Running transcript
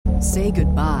Say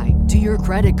goodbye to your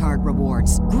credit card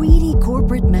rewards. Greedy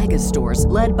corporate mega stores,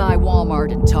 led by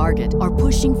Walmart and Target, are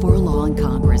pushing for a law in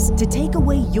Congress to take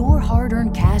away your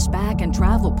hard-earned cash back and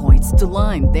travel points to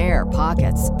line their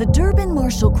pockets. The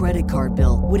Durbin-Marshall credit card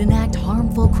bill would enact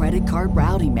harmful credit card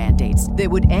routing mandates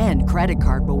that would end credit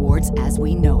card rewards as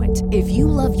we know it. If you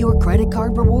love your credit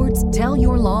card rewards, tell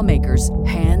your lawmakers,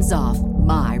 hands off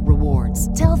my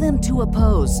rewards. Tell them to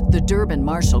oppose the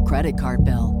Durbin-Marshall credit card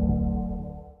bill.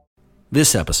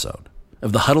 This episode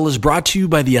of The Huddle is brought to you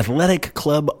by the Athletic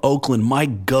Club Oakland, my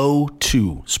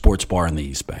go-to sports bar in the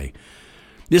East Bay.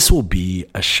 This will be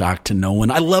a shock to no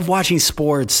one. I love watching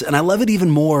sports, and I love it even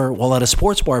more while at a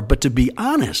sports bar. But to be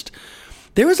honest,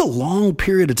 there was a long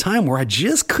period of time where I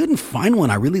just couldn't find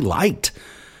one I really liked.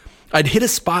 I'd hit a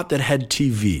spot that had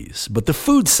TVs, but the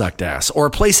food sucked ass, or a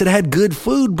place that had good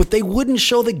food, but they wouldn't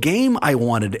show the game I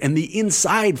wanted, and the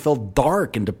inside felt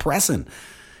dark and depressing.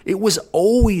 It was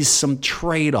always some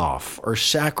trade-off or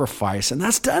sacrifice, and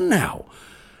that's done now.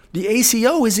 The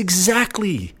ACO is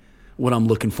exactly what I'm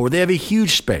looking for. They have a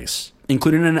huge space,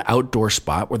 including an outdoor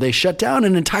spot where they shut down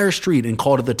an entire street and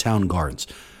called it the Town Gardens.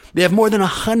 They have more than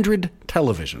 100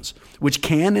 televisions, which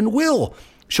can and will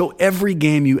show every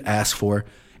game you ask for,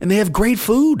 and they have great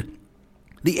food.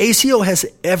 The ACO has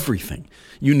everything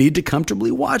you need to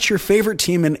comfortably watch your favorite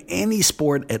team in any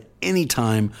sport at any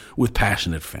time with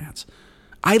passionate fans.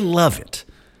 I love it,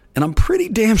 and I'm pretty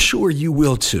damn sure you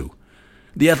will too.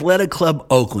 The Athletic Club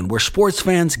Oakland, where sports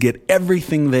fans get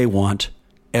everything they want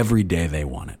every day they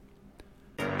want it.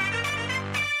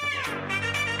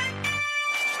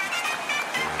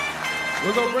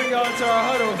 We're going to bring y'all into our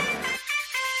huddle.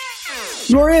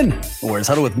 You're in. Where's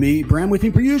Huddle with me, Bram, with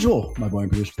me per usual. My boy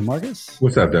and producer, Marcus.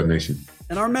 What's up, Dub Nation?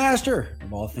 And our master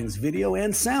of all things video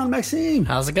and sound, Maxime.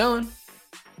 How's it going?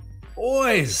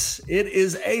 Boys, it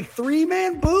is a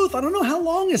three-man booth. I don't know how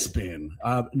long it's been.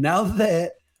 Now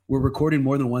that we're recording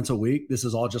more than once a week, this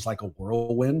is all just like a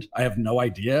whirlwind. I have no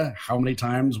idea how many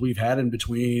times we've had in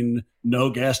between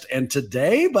no guest and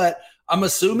today, but I'm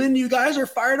assuming you guys are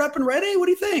fired up and ready. What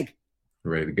do you think?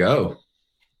 Ready to go.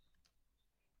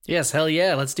 Yes, hell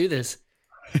yeah. Let's do this.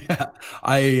 Let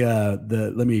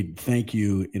me thank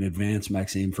you in advance,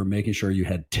 Maxime, for making sure you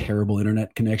had terrible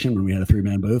internet connection when we had a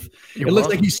three-man booth. You're It looks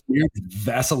welcome. like you smeared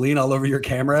Vaseline all over your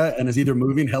camera and is either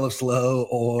moving hella slow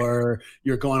or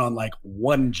you're going on like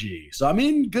 1G. So, I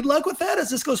mean, good luck with that as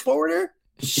this goes forward here.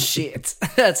 Shit.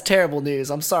 That's terrible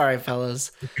news. I'm sorry,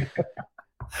 fellas.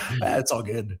 It's all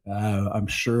good. I'm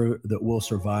sure that we'll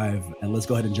survive. And let's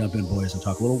go ahead and jump in, boys, and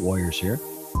talk a little Warriors here.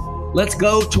 Let's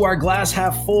go to our glass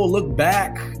half full look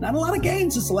back. Not a lot of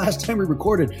games since the last time we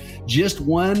recorded. Just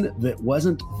one that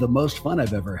wasn't the most fun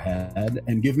I've ever had.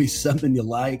 And give me something you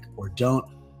like or don't.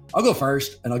 I'll go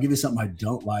first, and I'll give you something I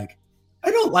don't like.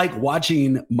 I don't like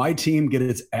watching my team get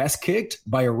its ass kicked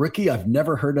by a rookie I've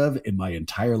never heard of in my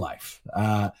entire life.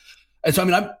 And so, I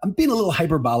mean, I'm being a little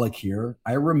hyperbolic here.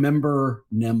 I remember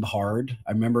Nembhard.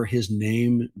 I remember his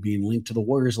name being linked to the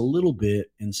Warriors a little bit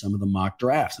in some of the mock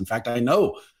drafts. In fact, I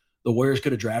know the Warriors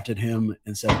could have drafted him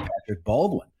instead of Patrick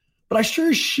Baldwin. But I sure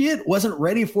as shit wasn't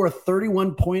ready for a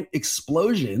 31-point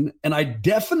explosion, and I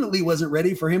definitely wasn't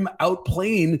ready for him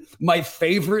outplaying my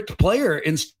favorite player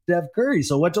in Steph Curry.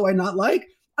 So what do I not like?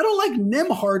 I don't like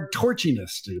Nembhard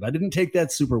torchiness, dude. I didn't take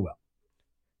that super well.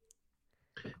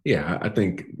 Yeah, I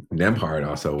think Nembhard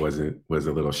also was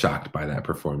a little shocked by that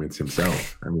performance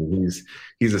himself. I mean,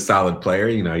 he's a solid player.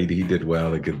 You know, he did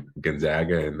well at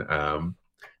Gonzaga, and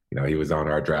you know, he was on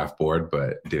our draft board,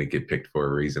 but didn't get picked for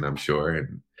a reason, I'm sure.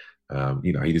 And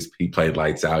you know, he played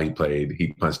lights out.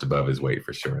 He punched above his weight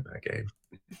for sure in that game.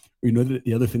 You know,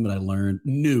 the other thing that I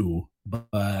knew,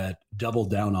 but doubled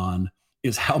down on,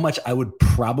 is how much I would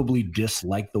probably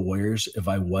dislike the Warriors if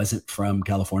I wasn't from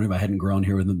California, if I hadn't grown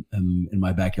here in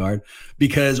my backyard.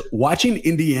 Because watching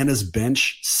Indiana's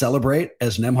bench celebrate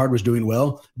as Nembhard was doing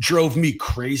well drove me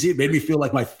crazy. It made me feel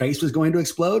like my face was going to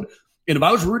explode. And if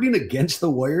I was rooting against the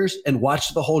Warriors and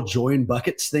watched the whole joy and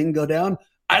buckets thing go down,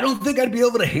 I don't think I'd be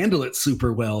able to handle it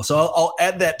super well. So I'll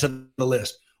add that to the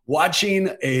list. Watching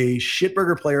a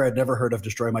shitburger player I'd never heard of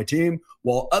destroy my team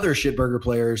while other shitburger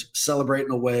players celebrate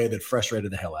in a way that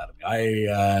frustrated the hell out of me.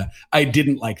 I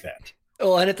didn't like that.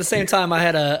 Well, and at the same time, I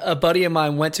had a buddy of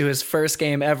mine went to his first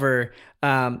game ever.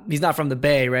 He's not from the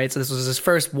Bay, right? So this was his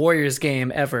first Warriors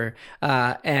game ever.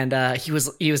 And he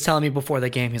was telling me before the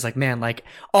game, he's like, man, like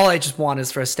all I just want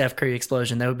is for a Steph Curry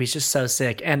explosion. That would be just so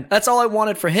sick. And that's all I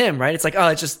wanted for him, right? It's like,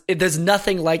 there's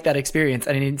nothing like that experience.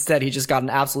 And instead he just got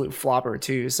an absolute flopper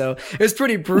too. So it was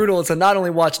pretty brutal to not only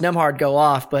watch Nembhard go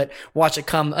off, but watch it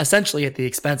come essentially at the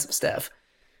expense of Steph.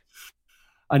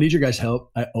 I need your guys'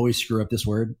 help. I always screw up this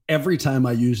word. Every time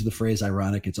I use the phrase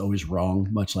ironic, it's always wrong,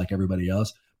 much like everybody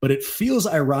else. But it feels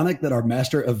ironic that our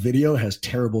master of video has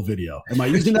terrible video. Am I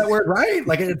using that word right?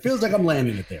 Like, it feels like I'm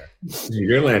landing it there.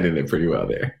 You're landing it pretty well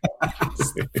there.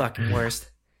 It's the fucking worst.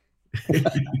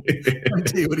 What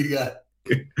do you got?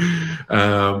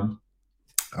 I'm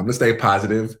going to stay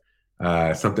positive.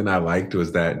 Something I liked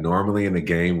was that normally in a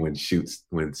game when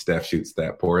Steph shoots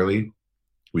that poorly,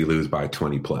 we lose by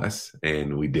 20 plus,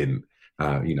 and we didn't.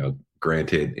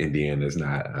 Granted, Indiana is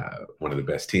not one of the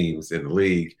best teams in the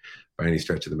league by any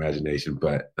stretch of the imagination,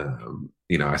 but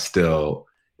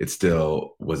it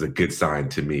still was a good sign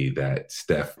to me that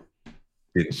Steph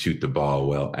didn't shoot the ball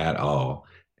well at all,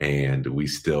 and we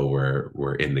still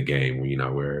were in the game.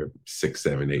 We're 6,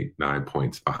 7, 8, 9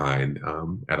 points behind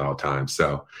at all times.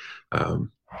 So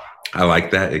I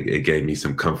like that. It gave me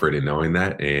some comfort in knowing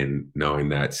that, and knowing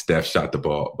that Steph shot the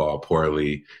ball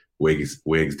poorly. Wiggs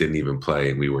didn't even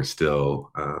play, and we were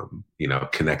still,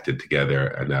 connected together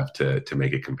enough to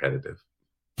make it competitive.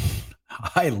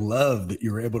 I love that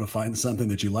you were able to find something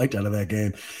that you liked out of that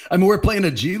game. I mean, we're playing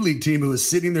a G League team who was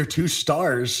sitting their 2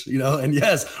 stars, and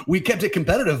yes, we kept it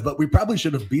competitive, but we probably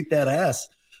should have beat that ass.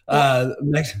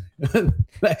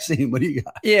 Maxime, what do you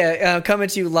got? Yeah, coming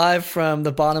to you live from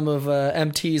the bottom of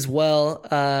MT's well.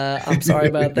 I'm sorry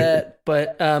about that,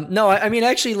 but no, I mean,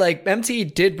 actually, like, MT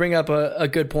did bring up a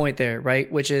good point there,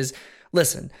 right? Which is,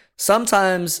 listen,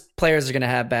 sometimes players are going to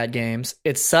have bad games.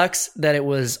 It sucks that it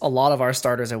was a lot of our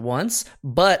starters at once,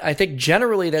 but I think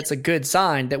generally that's a good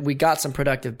sign that we got some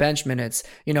productive bench minutes.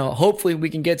 Hopefully we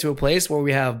can get to a place where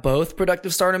we have both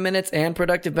productive starter minutes and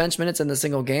productive bench minutes in the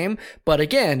single game. But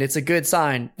again, it's a good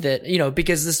sign that,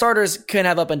 because the starters can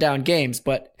have up and down games,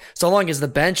 but so long as the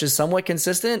bench is somewhat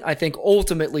consistent, I think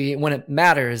ultimately when it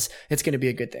matters, it's going to be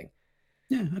a good thing.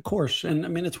 Yeah, of course. And I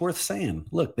mean, it's worth saying,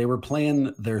 look, they were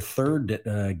playing their third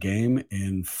game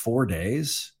in 4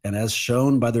 days. And as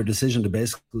shown by their decision to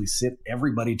basically sit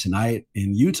everybody tonight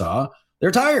in Utah,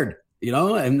 they're tired,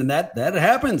 and that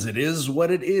happens. It is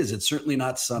what it is. It's certainly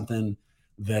not something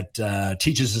that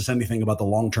teaches us anything about the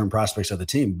long-term prospects of the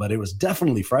team, but it was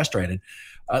definitely frustrating.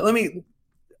 Let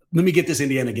me get this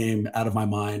Indiana game out of my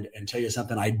mind and tell you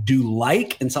something I do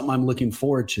like and something I'm looking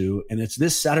forward to. And it's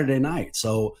this Saturday night.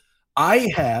 So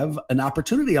I have an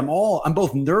opportunity I'm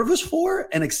both nervous for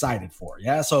and excited for.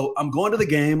 Yeah. So I'm going to the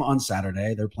game on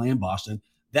Saturday. They're playing Boston.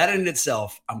 That in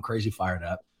itself, I'm crazy fired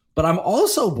up. But I'm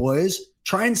also, boys,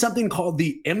 trying something called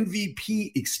the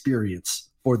MVP experience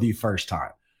for the first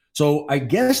time. So I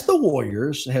guess the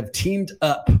Warriors have teamed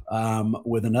up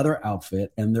with another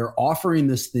outfit, and they're offering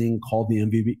this thing called the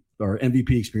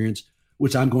MVP experience,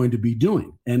 which I'm going to be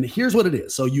doing. And here's what it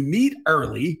is. So you meet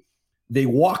early. They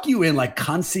walk you in like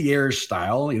concierge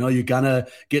style. You gotta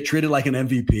get treated like an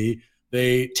MVP.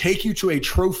 They take you to a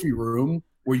trophy room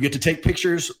where you get to take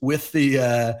pictures with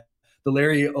the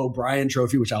Larry O'Brien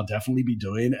trophy, which I'll definitely be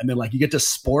doing. And then you get to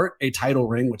sport a title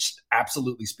ring, which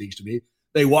absolutely speaks to me.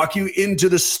 They walk you into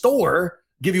the store,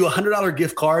 give you $100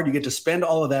 gift card. You get to spend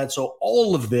all of that. So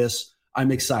all of this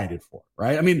I'm excited for,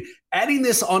 right? I mean, adding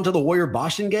this onto the Warrior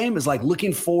Boston game is like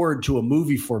looking forward to a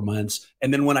movie for months.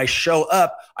 And then when I show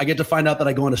up, I get to find out that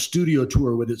I go on a studio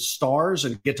tour with its stars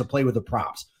and get to play with the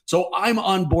props. So I'm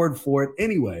on board for it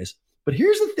anyways. But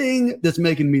here's the thing that's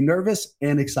making me nervous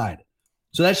and excited.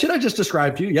 So that shit I just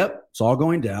described to you, yep, it's all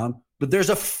going down. But there's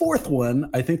a fourth one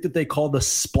I think that they call the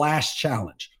Splash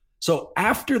Challenge. So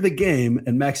after the game,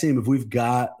 and Maxime, if we've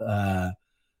got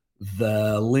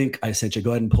the link I sent you,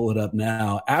 go ahead and pull it up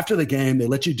now. After the game, they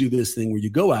let you do this thing where you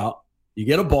go out, you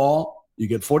get a ball, you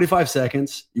get 45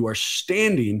 seconds, you are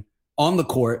standing on the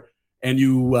court, and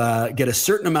you get a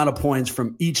certain amount of points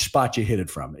from each spot you hit it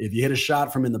from. If you hit a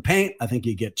shot from in the paint, I think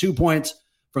you get 2 points.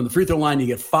 From the free throw line, you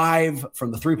get 5.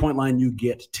 From the three-point line, you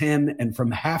get 10. And from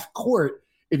half court,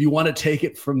 if you want to take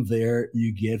it from there,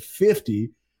 you get 50.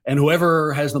 And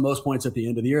whoever has the most points at the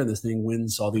end of the year in this thing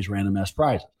wins all these random ass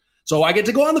prizes. So I get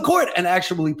to go on the court and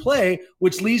actually play,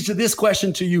 which leads to this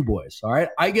question to you boys. All right.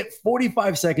 I get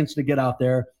 45 seconds to get out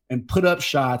there and put up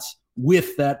shots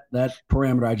with that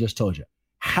parameter I just told you.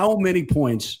 How many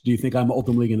points do you think I'm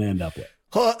ultimately going to end up with?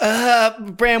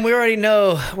 Bram, we already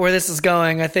know where this is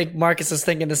going. I think Marcus is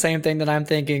thinking the same thing that I'm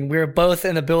thinking. We were both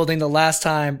in the building the last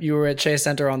time you were at Chase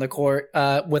Center on the court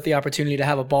with the opportunity to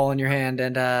have a ball in your hand.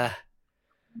 And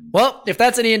well, if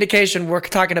that's any indication, we're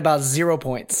talking about 0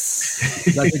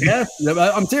 points. That's a guess.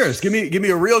 I'm serious. Give me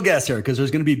a real guess here, because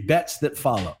there's going to be bets that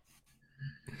follow.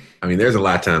 I mean, there's a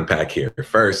lot to unpack here.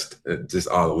 First, just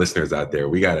all the listeners out there,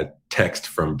 we got a text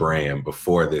from Bram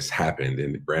before this happened.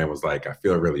 And Bram was like, I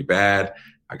feel really bad.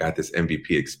 I got this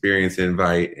MVP experience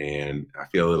invite and I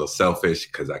feel a little selfish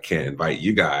because I can't invite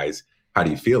you guys. How do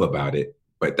you feel about it?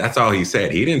 But that's all he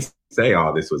said. He didn't say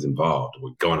all this was involved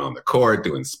with going on the court,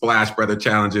 doing Splash Brother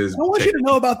challenges. I want you to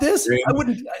know about this. I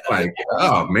wouldn't like,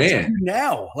 oh man.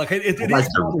 Now. Like it I'd like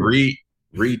to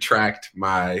retract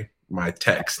my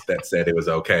text that said it was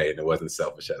okay and it wasn't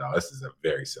selfish at all. This is a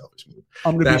very selfish move.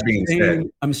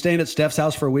 I'm staying at Steph's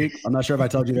house for a week. I'm not sure if I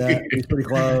told you that. He's pretty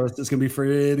close. It's gonna be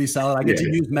pretty solid. I get to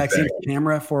use Maxine's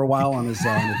camera for a while on his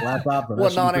laptop. But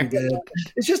what an honor.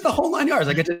 It's just the whole 9 yards.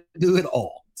 I get to do it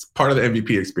all. It's part of the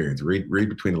MVP experience. Read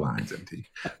between the lines, MT.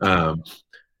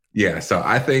 Yeah, so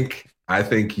I think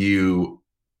you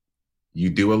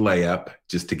do a layup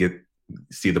just to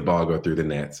see the ball go through the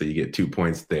net, so you get 2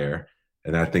 points there.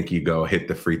 And I think you go hit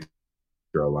the free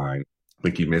throw line. I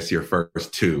think you miss your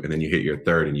first 2, and then you hit your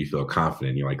third, and you feel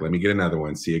confident. You're like, let me get another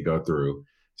one, see it go through.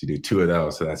 So you do 2 of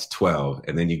those, so that's 12.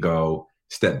 And then you go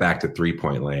step back to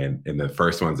 3-point land, and the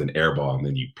first one's an air ball, and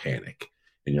then you panic.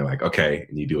 And you're like, okay.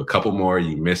 And you do a couple more,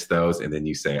 you miss those, and then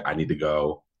you say, I need to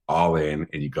go all in,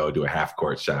 and you go do a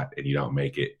half-court shot, and you don't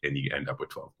make it, and you end up with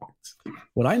 12 points.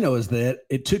 What I know is that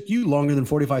it took you longer than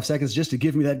 45 seconds just to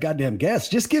give me that goddamn guess.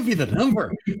 Just give me the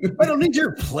number. I don't need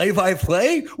your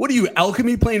play-by-play. What are you,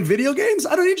 Alchemy playing video games?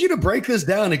 I don't need you to break this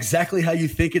down exactly how you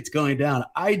think it's going down.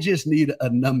 I just need a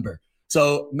number.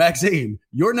 So, Maxime,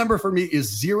 your number for me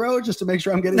is 0, just to make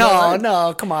sure I'm getting that right.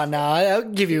 No, come on now. I'll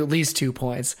give you at least 2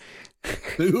 points.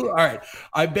 All right.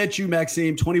 I bet you,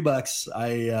 Maxime, $20.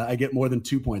 I get more than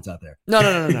 2 points out there.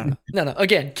 No.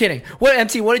 Again, kidding. What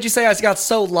did you say? I got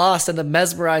so lost in the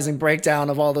mesmerizing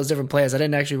breakdown of all those different players. I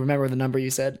didn't actually remember the number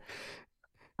you said.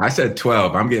 I said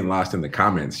 12. I'm getting lost in the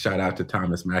comments. Shout out to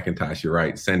Thomas McIntosh. You're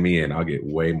right. Send me in. I'll get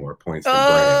way more points than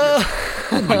Brad.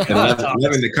 Oh my God,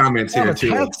 Love in the comments here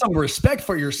too. Have some respect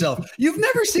for yourself. You've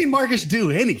never seen Marcus do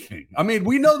anything. I mean,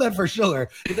 we know that for sure.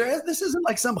 This isn't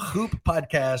like some hoop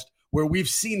podcast where we've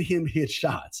seen him hit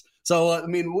shots. So, I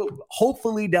mean,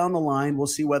 hopefully down the line, we'll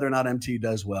see whether or not MT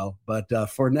does well. But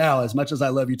for now, as much as I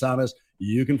love you, Thomas,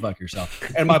 you can fuck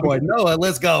yourself. And my boy, Noah,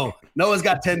 let's go. Noah's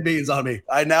got 10 beans on me.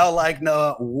 I now like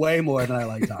Noah way more than I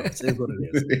like Thomas. Is what it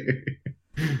is.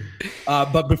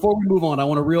 But before we move on, I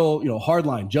want a real, hard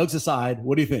line. Jokes aside,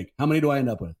 what do you think? How many do I end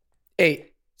up with?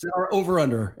 8. So over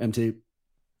under, MT?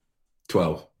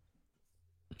 12.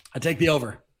 I take the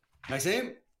over.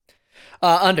 Maxime?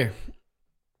 Under.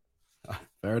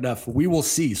 Fair enough. We will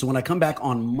see. So when I come back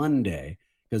on Monday,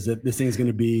 because this thing is going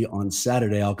to be on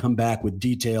Saturday, I'll come back with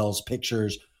details,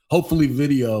 pictures, hopefully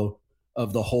video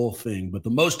of the whole thing. But the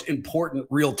most important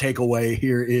real takeaway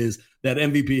here is that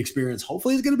MVP experience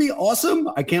hopefully is going to be awesome.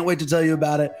 I can't wait to tell you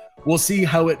about it. We'll see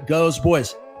how it goes.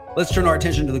 Boys, let's turn our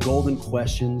attention to the golden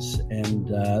questions. And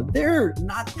they're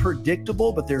not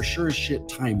predictable, but they're sure as shit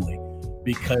timely,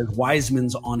 because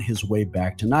Wiseman's on his way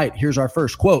back tonight. Here's our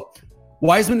first quote.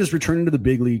 Wiseman is returning to the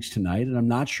big leagues tonight, and I'm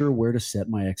not sure where to set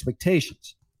my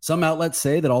expectations. Some outlets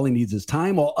say that all he needs is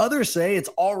time, while others say it's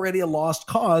already a lost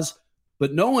cause,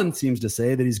 but no one seems to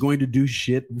say that he's going to do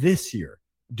shit this year.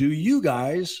 Do you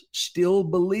guys still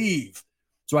believe?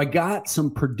 So I got some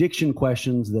prediction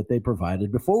questions that they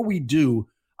provided. Before we do,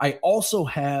 I also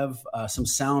have some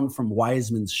sound from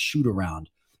Wiseman's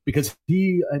shoot-around, because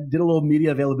he did a little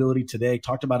media availability today,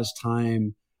 talked about his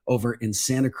time over in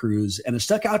Santa Cruz, and it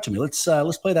stuck out to me. Let's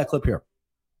play that clip here.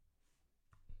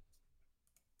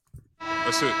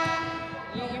 That's it.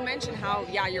 You mentioned how,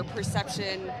 your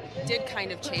perception did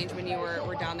kind of change when you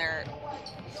were down there.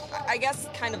 I guess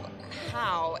kind of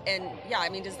how, and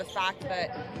does the fact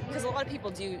that, because a lot of people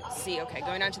do see,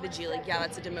 going down to the G League,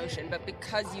 that's a demotion, but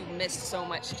because you missed so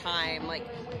much time,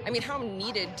 how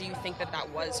needed do you think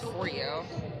that was for you?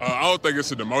 I don't think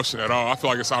it's a demotion at all. I feel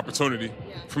like it's an opportunity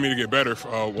for me to get better,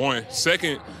 one.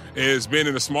 Second is being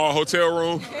in a small hotel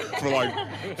room for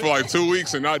like 2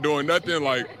 weeks and not doing nothing.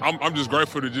 I'm just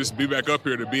grateful to just be back up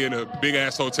here, to be in a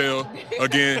big-ass hotel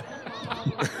again.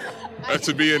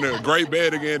 To be in a great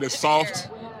bed again that's soft.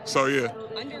 So, yeah.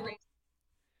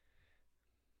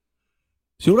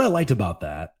 So what I liked about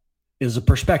that is a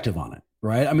perspective on it,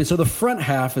 right? I mean, so the front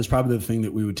half is probably the thing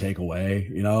that we would take away.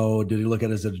 Did he look at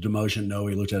it as a demotion? No,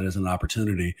 he looked at it as an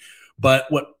opportunity. But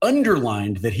what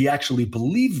underlined that he actually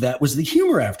believed that was the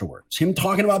humor afterwards. Him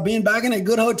talking about being back in a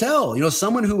good hotel.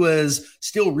 Someone who was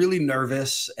still really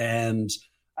nervous and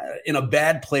in a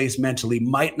bad place mentally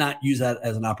might not use that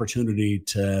as an opportunity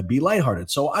to be lighthearted.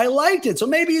 So I liked it. So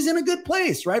maybe he's in a good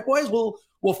place, right, boys?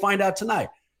 We'll find out tonight.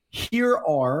 Here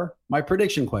are my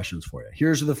prediction questions for you.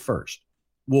 Here's the first.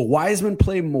 Will Wiseman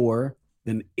play more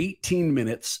than 18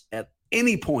 minutes at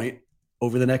any point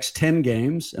over the next 10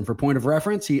 games? And for point of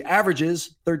reference, he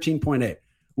averages 13.8.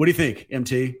 What do you think,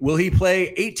 MT? Will he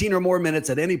play 18 or more minutes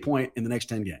at any point in the next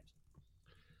 10 games?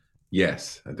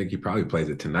 Yes, I think he probably plays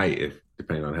it tonight, if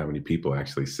depending on how many people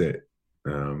actually sit,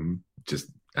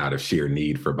 just out of sheer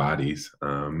need for bodies,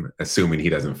 assuming he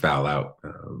doesn't foul out.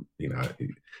 I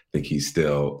think he's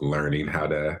still learning how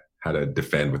to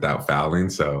defend without fouling.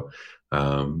 So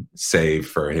save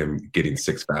for him getting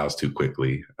 6 fouls too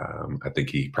quickly, I think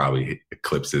he probably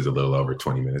eclipses a little over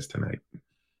 20 minutes tonight.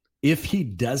 If he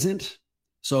doesn't,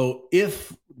 so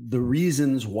if the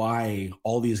reasons why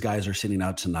all these guys are sitting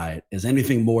out tonight is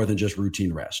anything more than just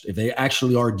routine rest, if they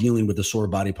actually are dealing with the sore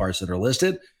body parts that are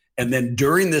listed, and then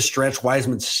during this stretch,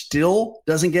 Wiseman still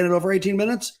doesn't get it over 18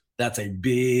 minutes, that's a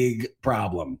big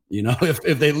problem.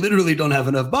 If they literally don't have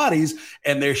enough bodies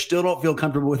and they still don't feel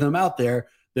comfortable with him out there,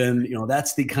 then,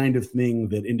 that's the kind of thing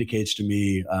that indicates to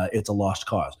me it's a lost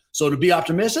cause. So to be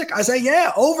optimistic, I say,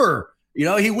 yeah, over.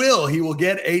 He will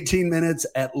get 18 minutes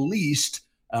at least,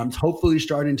 hopefully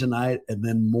starting tonight, and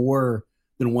then more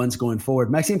than once going forward.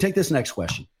 Maxime, take this next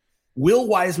question. Will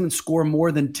Wiseman score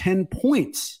more than 10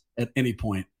 points at any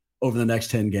point over the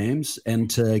next 10 games? And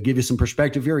to give you some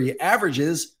perspective here, he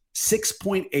averages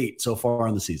 6.8 so far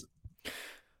on the season.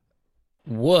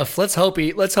 Woof. Let's hope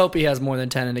he has more than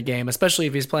 10 in a game, especially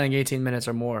if he's playing 18 minutes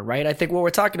or more, right? I think what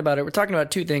we're talking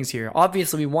about two things here.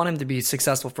 Obviously, we want him to be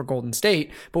successful for Golden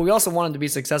State, but we also want him to be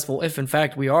successful if, in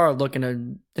fact, we are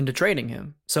looking into trading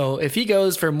him. So if he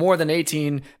goes for more than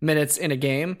 18 minutes in a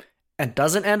game and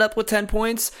doesn't end up with 10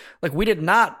 points, like, we did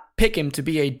not pick him to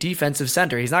be a defensive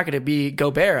center. He's not going to be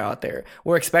Gobert out there.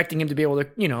 We're expecting him to be able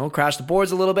to, crash the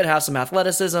boards a little bit, have some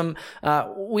athleticism.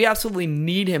 We absolutely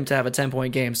need him to have a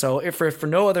 10-point game. So if for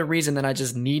no other reason than I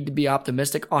just need to be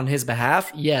optimistic on his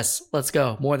behalf, yes, let's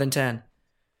go. More than 10.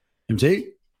 MT?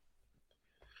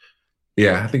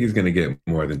 Yeah, I think he's going to get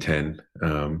more than 10.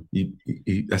 He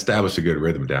established a good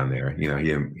rhythm down there.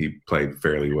 He played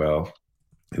fairly well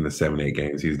in the 7-8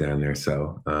 games he's down there.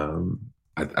 So,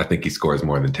 I think he scores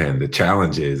more than 10. The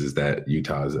challenge is that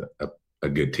Utah is a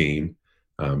good team,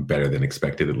 better than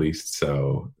expected at least.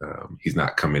 So he's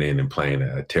not coming in and playing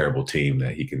a terrible team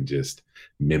that he can just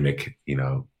mimic,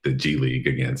 the G League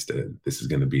against. This is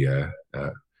going to be a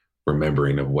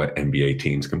remembering of what NBA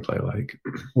teams can play like.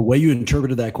 The way you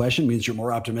interpreted that question means you're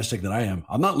more optimistic than I am.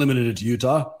 I'm not limited it to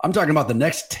Utah. I'm talking about the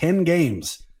next 10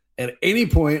 games. At any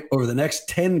point over the next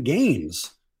 10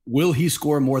 games, will he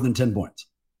score more than 10 points?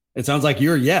 It sounds like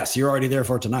you're already there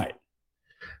for tonight.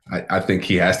 I think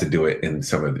he has to do it in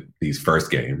some of these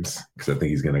first games, because I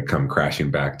think he's going to come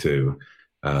crashing back to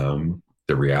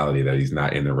the reality that he's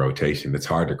not in the rotation. It's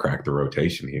hard to crack the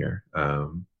rotation here,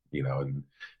 and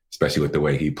especially with the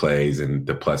way he plays and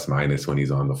the plus minus when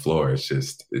he's on the floor.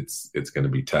 It's going to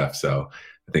be tough. So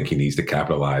I think he needs to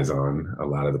capitalize on a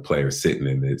lot of the players sitting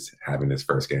in having his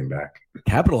first game back.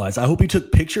 Capitalize. I hope he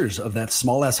took pictures of that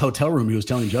small ass hotel room he was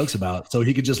telling jokes about, so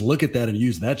he could just look at that and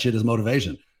use that shit as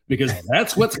motivation, because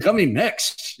that's what's coming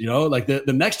next. Like the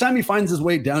next time he finds his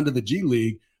way down to the G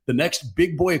League, the next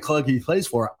big boy club he plays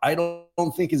for, I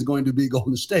don't think is going to be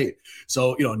Golden State.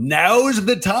 So, now is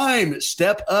the time.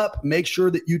 Step up. Make sure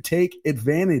that you take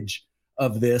advantage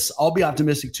of this. I'll be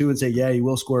optimistic too and say, yeah, he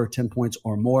will score 10 points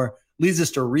or more. Leads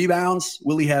us to rebounds.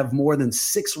 Will he have more than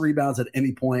 6 rebounds at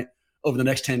any point over the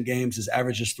next 10 games? His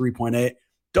average is 3.8.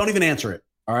 Don't even answer it.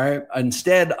 All right.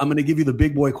 Instead, I'm going to give you the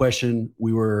big boy question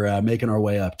we were making our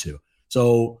way up to.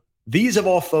 So these have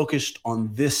all focused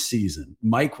on this season,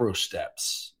 micro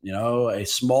steps, a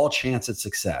small chance at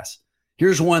success.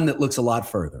 Here's one that looks a lot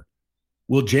further.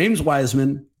 Will James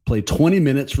Wiseman play 20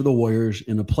 minutes for the Warriors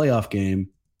in a playoff game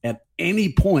at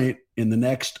any point in the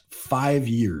next 5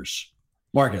 years?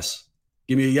 Marcus,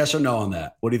 give me a yes or no on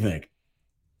that. What do you think?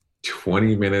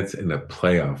 20 minutes in a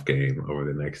playoff game over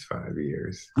the next 5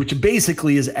 years. Which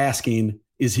basically is asking,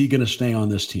 is he going to stay on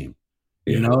this team?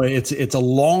 Yeah. It's a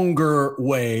longer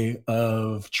way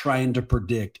of trying to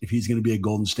predict if he's going to be a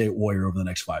Golden State Warrior over the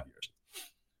next 5 years.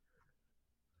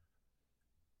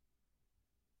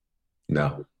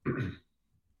 No.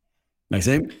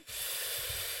 Maxime?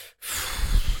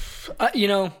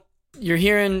 You're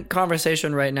hearing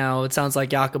conversation right now. It sounds like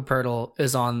Jakob Poeltl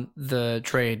is on the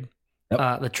trade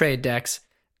decks.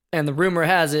 And the rumor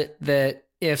has it that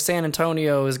if San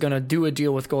Antonio is going to do a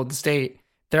deal with Golden State,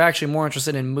 they're actually more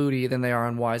interested in Moody than they are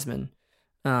in Wiseman.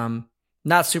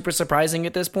 Not super surprising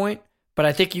at this point, But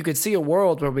I think you could see a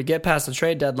world where we get past the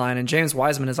trade deadline and James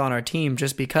Wiseman is on our team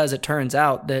just because it turns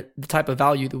out that the type of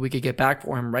value that we could get back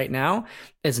for him right now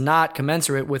is not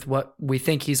commensurate with what we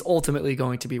think he's ultimately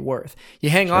going to be worth.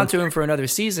 You hang on to him for another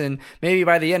season, maybe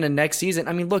by the end of next season.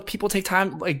 I mean, look, people take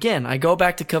time. Again, I go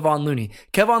back to Kevon Looney.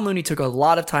 Kevon Looney took a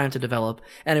lot of time to develop,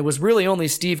 and it was really only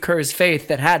Steve Kerr's faith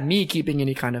that had me keeping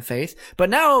any kind of faith.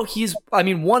 But now he's,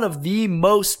 one of the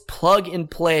most plug and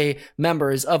play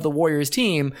members of the Warriors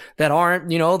team that aren't,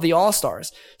 the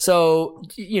all-stars. So,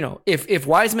 if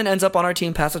Wiseman ends up on our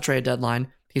team past the trade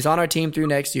deadline, he's on our team through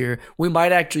next year, we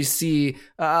might actually see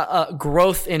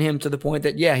growth in him to the point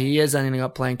that, he is ending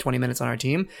up playing 20 minutes on our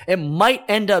team. It might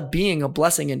end up being a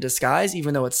blessing in disguise,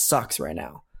 even though it sucks right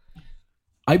now.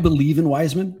 I believe in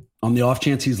Wiseman. On the off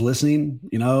chance he's listening,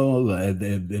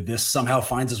 if this somehow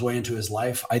finds its way into his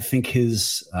life, I think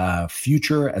his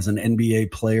future as an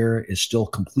NBA player is still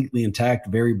completely intact,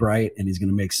 very bright, and he's going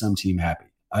to make some team happy.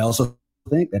 I also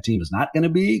think that team is not going to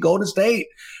be Golden State.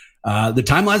 The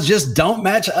timelines just don't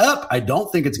match up. I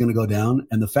don't think it's going to go down.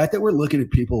 And the fact that we're looking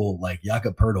at people like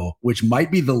Jakob Poeltl, which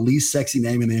might be the least sexy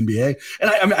name in the NBA.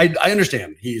 And I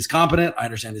understand he's competent. I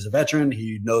understand he's a veteran.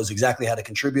 He knows exactly how to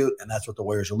contribute. And that's what the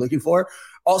Warriors are looking for.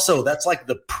 Also, that's like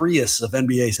the Prius of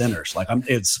NBA centers.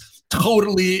 It's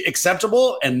totally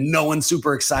acceptable, and no one's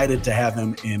super excited to have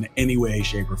him in any way,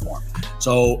 shape, or form.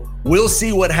 So we'll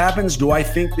see what happens. Do I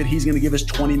think that he's going to give us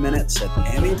 20 minutes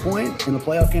at any point in a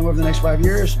playoff game over the next 5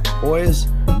 years? Boys,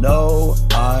 no,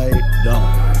 I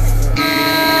don't.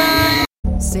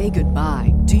 Say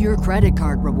goodbye to your credit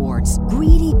card rewards.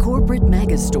 Greedy corporate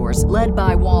mega stores, led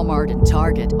by Walmart and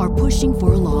Target, are pushing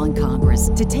for a law in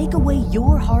Congress to take away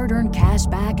your hard-earned cash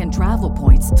back and travel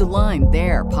points to line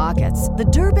their pockets. The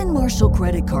Durbin-Marshall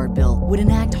credit card bill would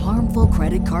enact harmful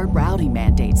credit card routing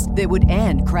mandates that would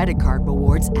end credit card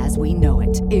rewards as we know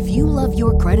it. If you love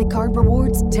your credit card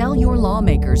rewards, tell your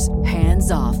lawmakers,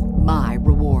 hands off my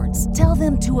rewards. Tell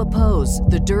them to oppose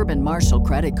the Durbin-Marshall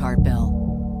credit card bill.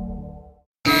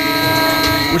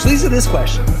 Which leads to this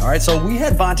question. All right, so we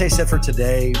had Vontae set for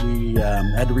today. We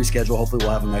had to reschedule. Hopefully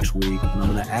we'll have him next week. And I'm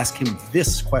going to ask him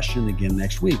this question again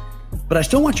next week. But I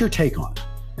still want your take on it.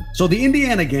 So the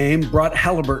Indiana game brought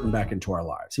Halliburton back into our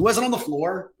lives. He wasn't on the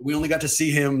floor. We only got to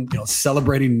see him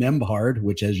celebrating Nembhard,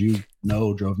 which, as you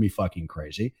know, drove me fucking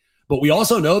crazy. But we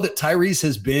also know that Tyrese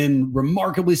has been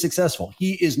remarkably successful.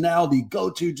 He is now the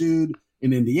go-to dude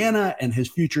in Indiana, and his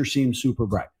future seems super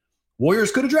bright.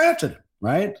 Warriors could have drafted him.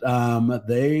 Right?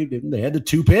 They had the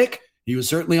 2 pick. He was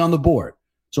certainly on the board.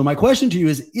 So my question to you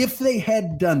is, if they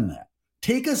had done that,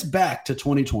 take us back to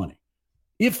 2020.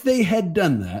 If they had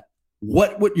done that,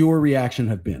 what would your reaction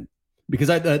have been?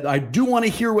 Because I do want to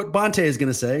hear what Bonte is going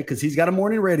to say, because he's got a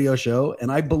morning radio show,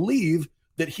 and I believe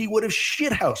that he would have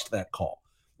shithoused that call.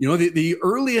 The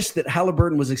earliest that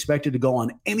Halliburton was expected to go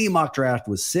on any mock draft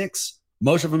was 6.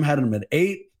 Most of them had him at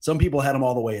 8. Some people had him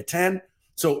all the way at 10.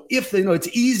 So if they know it's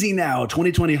easy now,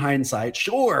 2020 hindsight,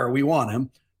 sure, we want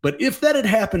him. But if that had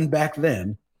happened back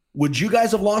then, would you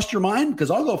guys have lost your mind?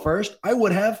 Because I'll go first. I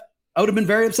would have been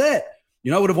very upset.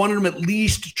 I would have wanted him at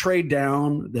least trade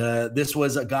down. This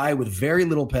was a guy with very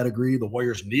little pedigree. The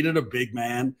Warriors needed a big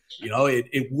man.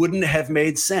 It wouldn't have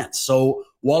made sense. So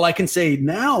while I can say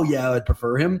now, I'd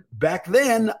prefer him, back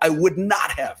then I would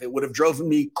not have. It would have driven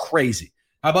me crazy.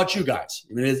 How about you guys?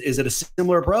 Is it a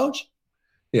similar approach?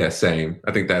 Yeah, same.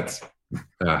 I think that's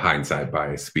hindsight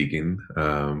bias speaking.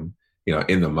 In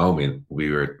the moment,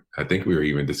 I think we were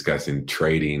even discussing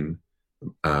trading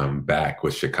back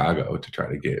with Chicago to try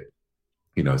to get,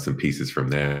 some pieces from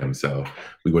them. So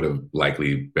we would have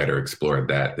likely better explored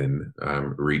that than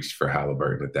reached for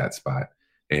Halliburton at that spot.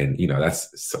 And,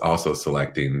 that's also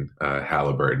selecting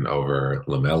Halliburton over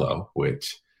LaMelo,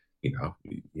 which,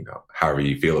 however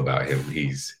you feel about him,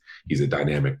 he's a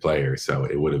dynamic player. So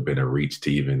it would have been a reach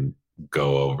to even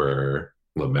go over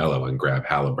LaMelo and grab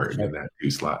Halliburton in that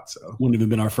 2 slot. So wouldn't have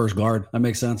been our first guard. That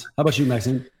makes sense. How about you,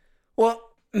 Maxine? Well,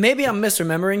 maybe I'm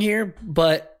misremembering here,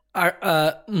 but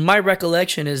my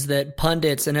recollection is that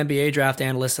pundits and NBA draft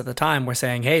analysts at the time were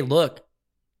saying, hey, look,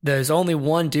 there's only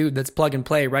one dude that's plug and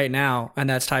play right now, and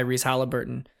that's Tyrese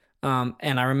Halliburton.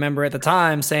 And I remember at the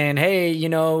time saying, hey,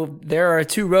 there are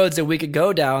 2 roads that we could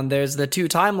go down. There's the 2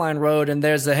 timeline road, and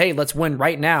there's the, hey, let's win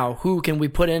right now. Who can we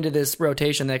put into this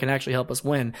rotation that can actually help us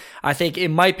win? I think it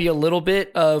might be a little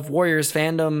bit of Warriors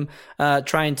fandom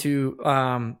trying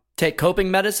to take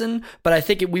coping medicine, but I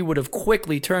think we would have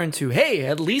quickly turned to, hey,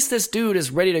 at least this dude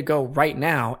is ready to go right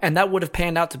now. And that would have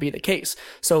panned out to be the case.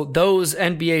 So those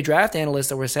NBA draft analysts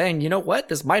that were saying, you know what,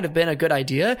 this might have been a good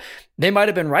idea, they might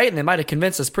have been right, and they might have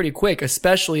convinced us pretty quick,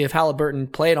 especially if Halliburton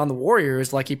played on the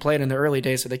Warriors like he played in the early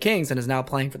days for the Kings and is now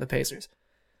playing for the Pacers.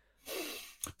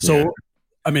 So,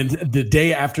 I mean, the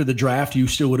day after the draft, you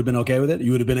still would have been okay with it?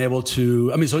 You would have been able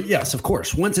to, I mean, so yes, of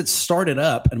course, once it started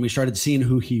up and we started seeing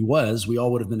who he was, we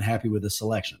all would have been happy with the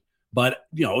selection. But,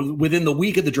 you know, within the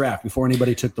week of the draft, before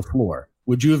anybody took the floor,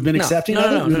 would you have been accepting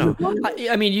of it? No.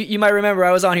 I mean, you might remember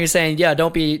I was on here saying, yeah,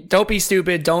 don't be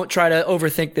stupid. Don't try to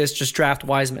overthink this. Just draft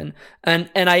Wiseman. And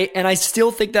I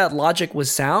still think that logic was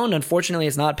sound. Unfortunately,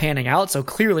 it's not panning out. So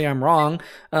clearly I'm wrong.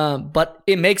 But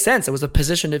it makes sense. It was a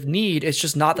position of need. It's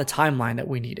just not the timeline that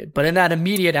we needed. But in that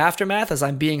immediate aftermath, as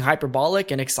I'm being hyperbolic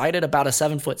and excited about a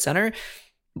 7-foot center,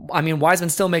 I mean, Wiseman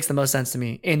still makes the most sense to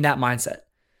me in that mindset.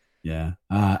 Yeah.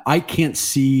 I can't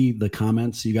see the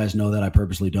comments. You guys know that. I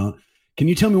purposely don't. Can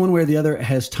you tell me one way or the other?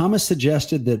 Has Thomas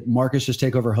suggested that Marcus just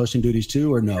take over hosting duties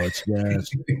too, or no? It's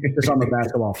just on the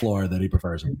basketball floor that he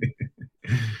prefers him.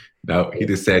 No, he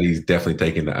just said he's definitely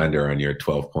taking the under on your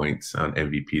 12 points on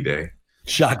MVP day.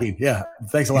 Shocking. Yeah.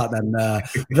 Thanks a lot, man.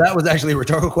 That was actually a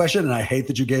rhetorical question, and I hate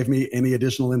that you gave me any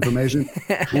additional information.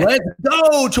 Let's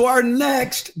go to our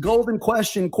next golden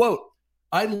question. Quote,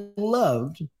 I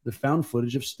loved the found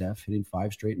footage of Steph hitting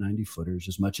 5 straight 90-footers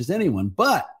as much as anyone,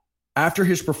 but after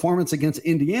his performance against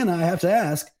Indiana, I have to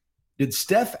ask, did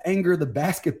Steph anger the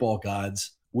basketball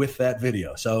gods with that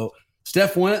video? So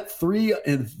Steph went 3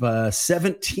 of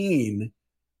 17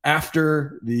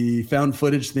 after the found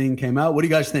footage thing came out. What do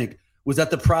you guys think? Was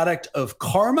that the product of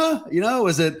karma? You know,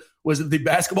 was it the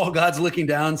basketball gods looking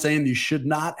down saying you should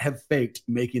not have faked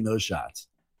making those shots?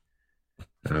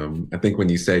 I think when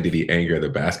you say, did he anger the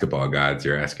basketball gods,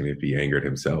 you're asking if he angered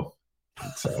himself.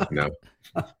 So, no.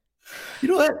 You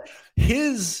know what?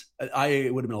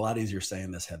 It would have been a lot easier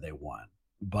saying this had they won,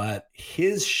 but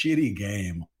his shitty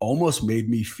game almost made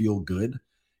me feel good.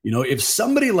 You know, if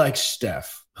somebody like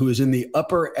Steph, who is in the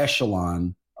upper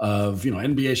echelon of, you know,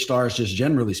 NBA stars, just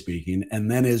generally speaking,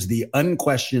 and then is the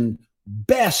unquestioned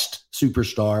best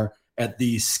superstar at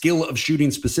the skill of shooting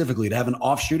specifically, to have an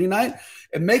off shooting night,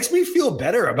 it makes me feel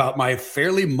better about my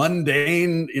fairly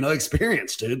mundane, you know,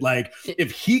 experience, dude. Like,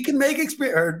 if he can make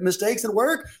mistakes at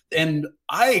work, and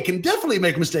I can definitely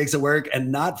make mistakes at work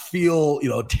and not feel, you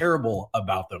know, terrible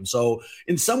about them. So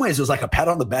in some ways it was like a pat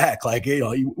on the back. Like, you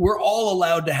know, we're all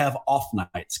allowed to have off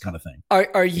nights kind of thing.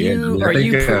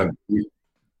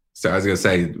 So I was going to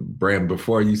say, Bram,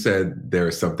 before you said there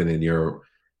was something in your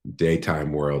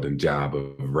daytime world and job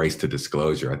of race to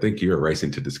disclosure, I think you're racing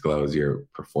to disclose your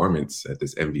performance at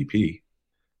this MVP.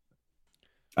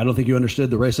 I don't think you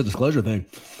understood the race to disclosure thing.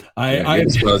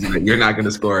 You're not going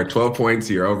to score 12 points.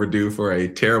 You're overdue for a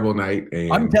terrible night.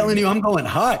 And I'm telling you, I'm going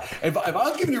high. If I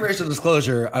was giving you race to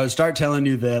disclosure, I would start telling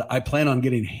you that I plan on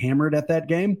getting hammered at that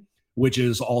game, which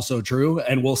is also true.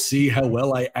 And we'll see how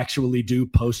well I actually do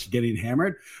post getting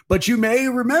hammered. But you may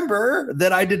remember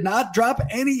that I did not drop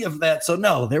any of that. So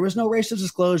no, there was no race to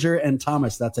disclosure. And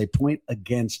Thomas, that's a point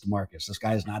against Marcus. This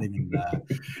guy is not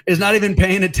even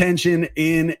paying attention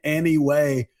in any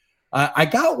way. I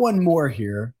got one more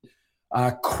here.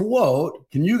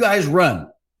 Quote, can you guys run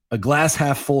a glass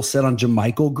half full set on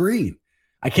JaMychal Green?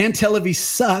 I can't tell if he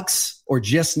sucks or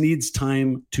just needs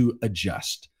time to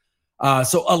adjust.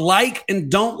 So a like and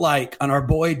don't like on our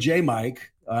boy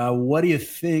J-Mike. What do you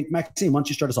think? Maxime, why don't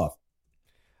you start us off?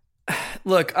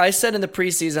 Look, I said in the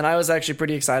preseason, I was actually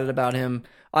pretty excited about him.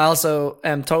 I also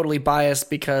am totally biased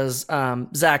because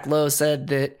Zach Lowe said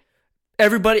that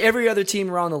every other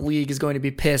team around the league is going to be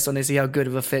pissed when they see how good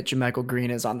of a fit JaMychal Green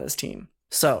is on this team.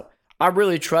 So I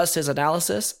really trust his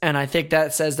analysis, and I think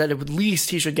that says that at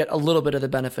least he should get a little bit of the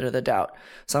benefit of the doubt.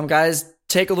 Some guys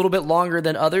take a little bit longer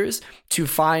than others to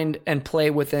find and play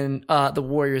within the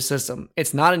Warriors system.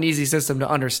 It's not an easy system to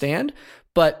understand,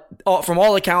 but from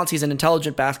all accounts, he's an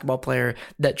intelligent basketball player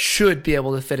that should be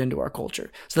able to fit into our culture.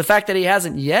 So the fact that he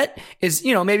hasn't yet is,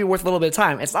 you know, maybe worth a little bit of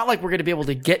time. It's not like we're going to be able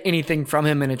to get anything from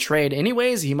him in a trade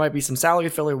anyways. He might be some salary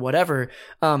filler, whatever.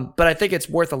 But I think it's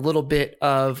worth a little bit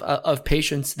of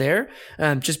patience there.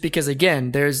 Just because,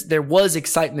 again, there was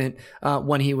excitement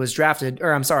when he was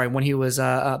when he was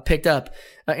picked up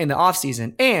in the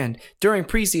offseason. And during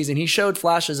preseason, he showed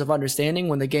flashes of understanding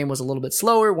when the game was a little bit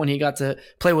slower, when he got to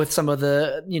play with some of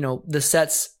the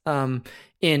sets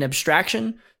in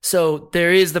abstraction. So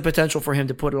there is the potential for him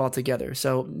to put it all together.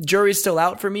 So jury's still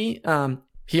out for me.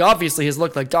 He obviously has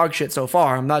looked like dog shit so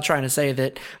far. I'm not trying to say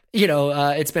that,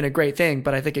 it's been a great thing,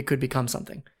 but I think it could become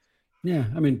something. Yeah,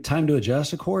 I mean, time to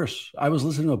adjust, of course. I was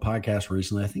listening to a podcast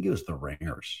recently. I think it was The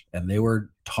Ringers, and they were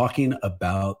talking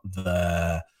about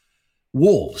the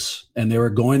Wolves, and they were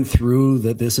going through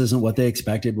that this isn't what they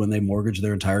expected when they mortgaged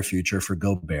their entire future for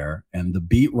Gobert. And the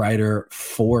beat writer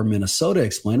for Minnesota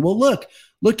explained, well, look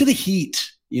to the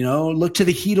Heat, look to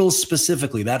the Heatles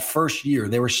specifically. That first year,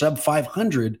 they were sub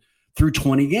 500 through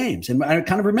 20 games. And I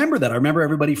kind of remember that. I remember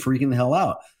everybody freaking the hell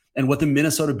out. And what the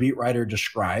Minnesota beat writer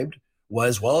described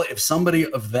was, well, if somebody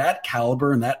of that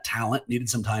caliber and that talent needed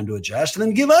some time to adjust,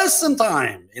 then give us some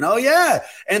time.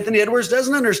 Anthony Edwards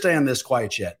doesn't understand this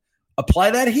quite yet.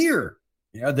 Apply that here.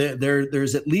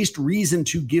 There's at least reason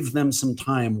to give them some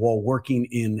time while working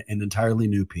in an entirely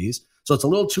new piece. So it's a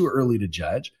little too early to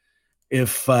judge.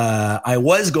 If I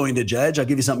was going to judge, I'll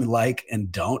give you something like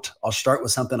and don't. I'll start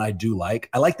with something I do like.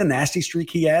 I like the nasty streak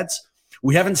he adds.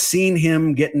 We haven't seen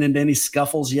him getting into any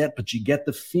scuffles yet, but you get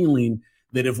the feeling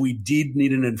that if we did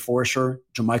need an enforcer,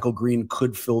 JaMychal Green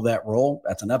could fill that role.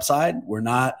 That's an upside.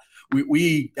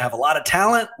 We have a lot of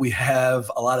talent. We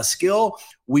have a lot of skill.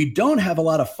 We don't have a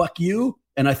lot of fuck you.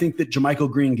 And I think that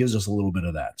JaMychal Green gives us a little bit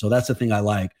of that. So that's the thing I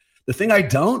like. The thing I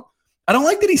don't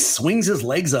like that he swings his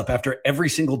legs up after every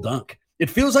single dunk. It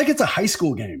feels like it's a high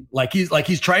school game. Like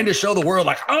he's trying to show the world,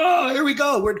 like, oh, here we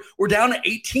go. We're down to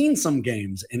 18 some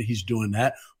games, and he's doing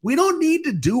that. We don't need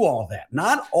to do all that.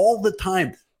 Not all the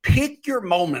time. Pick your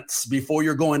moments before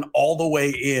you're going all the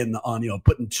way in on,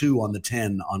 putting 2 on the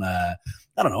 10 on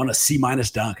on a C-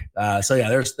 dunk. So yeah,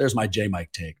 there's my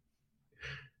J-Mike take.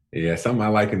 Yeah, something I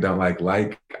like and don't like.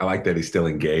 I like that he's still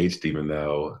engaged, even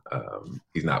though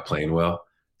he's not playing well.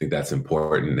 I think that's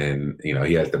important. And,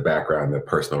 he has the background, the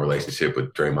personal relationship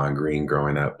with Draymond Green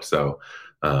growing up. So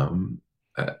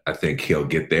I think he'll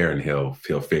get there and he'll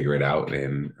figure it out.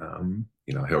 And,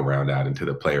 he'll round out into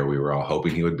the player we were all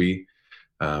hoping he would be.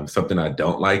 Something I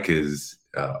don't like is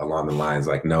along the lines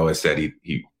like Noah said,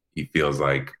 he feels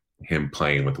like him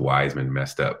playing with Wiseman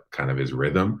messed up kind of his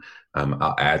rhythm.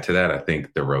 I'll add to that. I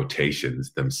think the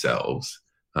rotations themselves,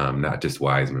 not just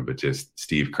Wiseman, but just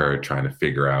Steve Kerr trying to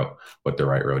figure out what the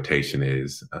right rotation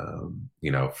is,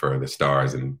 for the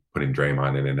stars and putting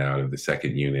Draymond in and out of the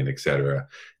second unit, et cetera.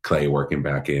 Clay working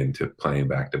back into playing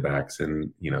back-to-backs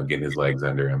and, getting his legs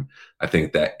under him. I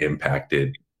think that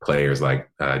impacted players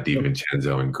like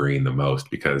DiVincenzo and Green the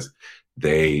most because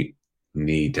they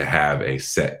need to have a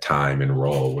set time and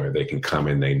role where they can come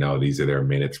in. They know these are their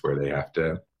minutes where they have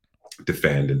to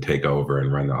defend and take over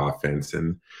and run the offense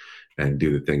and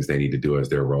do the things they need to do as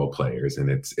their role players. And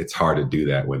it's hard to do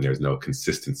that when there's no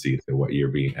consistency to what you're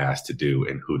being asked to do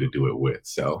and who to do it with.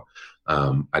 So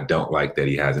I don't like that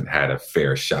he hasn't had a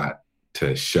fair shot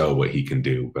to show what he can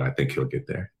do, but I think he'll get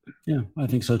there. Yeah, I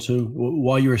think so too.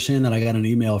 While you were saying that, I got an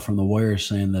email from the Warriors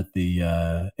saying that the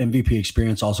MVP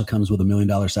experience also comes with $1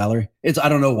 million salary. I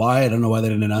don't know why. I don't know why they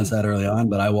didn't announce that early on,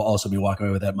 but I will also be walking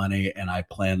away with that money, and I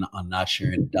plan on not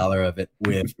sharing $1 of it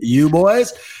with you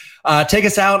boys. Take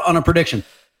us out on a prediction.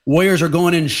 Warriors are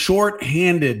going in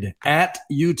short-handed at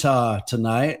Utah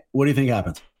tonight. What do you think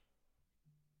happens?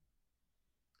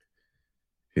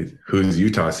 Who's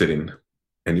Utah sitting?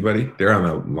 Anybody? They're on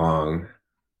a long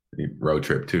road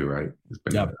trip too, right?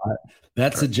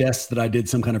 That suggests that I did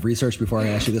some kind of research before I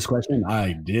asked you this question.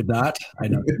 I did not. I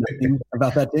know nothing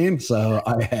about that team, so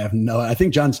I have I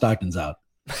think John Stockton's out.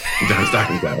 John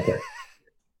Stockton's out. Okay.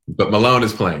 But Malone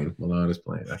is playing.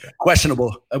 Okay.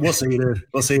 Questionable. We'll see.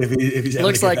 We'll see if he's.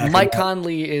 Looks like Mike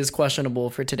Conley is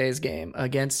questionable for today's game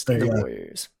against the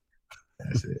Warriors.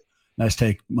 That's it. Nice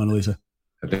take, Mona Lisa.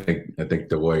 I think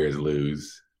the Warriors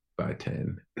lose by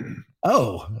 10.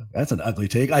 Oh, that's an ugly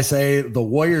take. I say the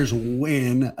Warriors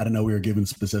win. I don't know. We were given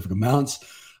specific amounts.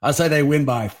 I say they win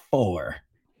by 4.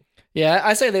 Yeah,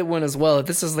 I say they win as well.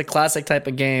 This is the classic type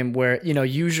of game where,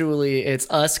 usually it's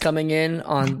us coming in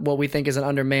on what we think is an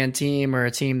undermanned team or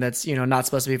a team that's, not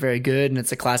supposed to be very good. And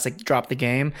it's a classic drop the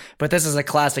game. But this is a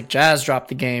classic Jazz drop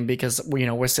the game because,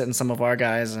 we're sitting some of our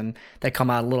guys and they come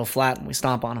out a little flat and we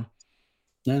stomp on them.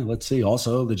 Yeah, let's see.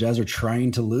 Also, the Jazz are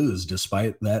trying to lose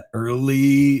despite that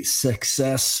early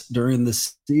success during the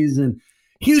season.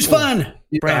 Huge fun.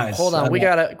 Brad, hold on.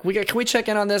 Can we check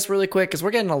in on this really quick? Because we're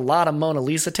getting a lot of Mona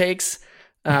Lisa takes.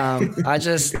 I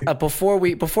just before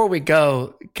we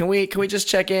go, can we just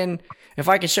check in? If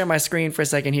I can share my screen for a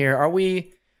second here, are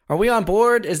we on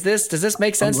board? Does this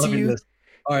make sense to you? This.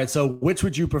 All right. So, which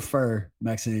would you prefer,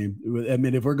 Maxime? I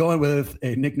mean, if we're going with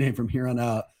a nickname from here on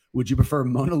out, would you prefer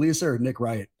Mona Lisa or Nick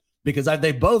Wright? Because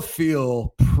they both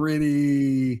feel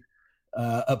pretty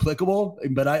applicable,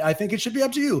 but I think it should be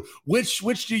up to you.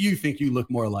 Which do you think you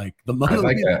look more like? The Mona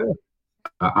Lisa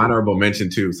Honorable mention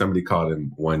too. Somebody called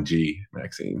him 1G,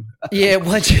 Maxime. Yeah,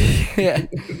 1G. Yeah.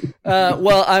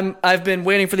 Well, I've been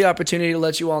waiting for the opportunity to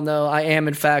let you all know I am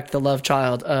in fact the love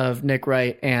child of Nick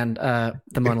Wright and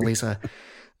the Mona Lisa.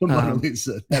 The Mona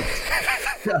Lisa.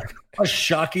 That's a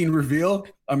shocking reveal.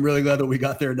 I'm really glad that we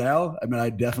got there now. I mean, I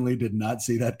definitely did not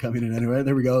see that coming in anyway.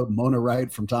 There we go. Mona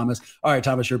Wright from Thomas. All right,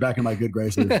 Thomas, you're back in my good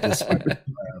graces.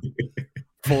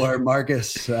 For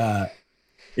Marcus.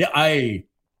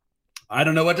 I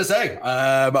don't know what to say.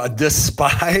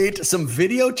 Despite some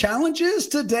video challenges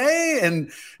today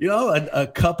and, a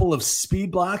couple of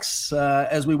speed blocks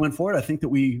as we went forward, I think that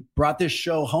we brought this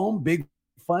show home. Big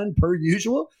fun per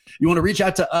usual. You want to reach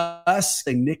out to us,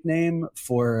 a nickname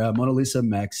for Mona Lisa,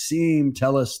 Maxime.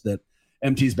 Tell us that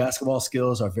MT's basketball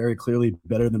skills are very clearly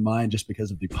better than mine just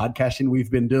because of the podcasting we've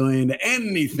been doing.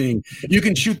 Anything. You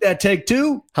can shoot that take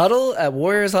too.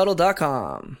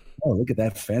 Huddle@warriorshuddle.com. Oh, look at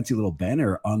that fancy little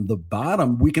banner on the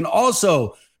bottom. We can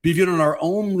also be viewed on our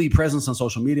only presence on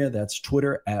social media. That's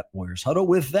Twitter @WarriorsHuddle.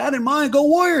 With that in mind, go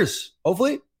Warriors.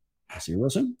 Hopefully, I'll see you real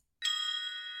soon.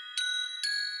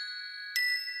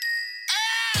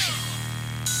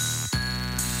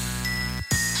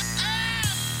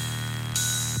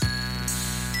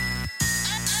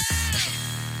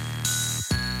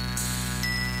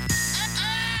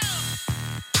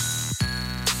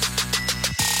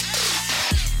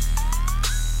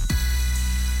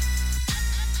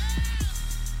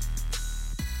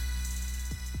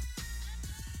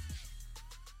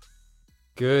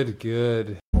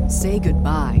 Good. Say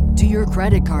goodbye to your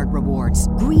credit card rewards.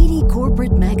 Greedy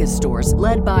corporate mega stores,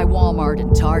 led by Walmart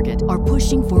and Target, are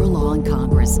pushing for a law in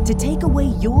Congress to take away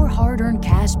your hard-earned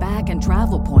cash back and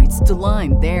travel points to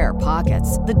line their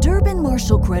pockets. The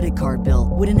Durbin-Marshall credit card bill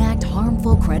would enact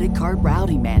harmful credit card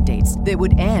routing mandates that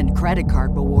would end credit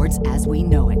card rewards as we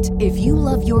know it. If you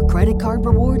love your credit card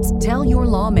rewards, tell your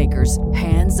lawmakers,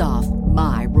 hands off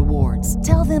my rewards.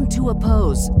 Tell them to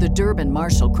oppose the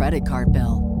Durbin-Marshall credit card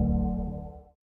bill.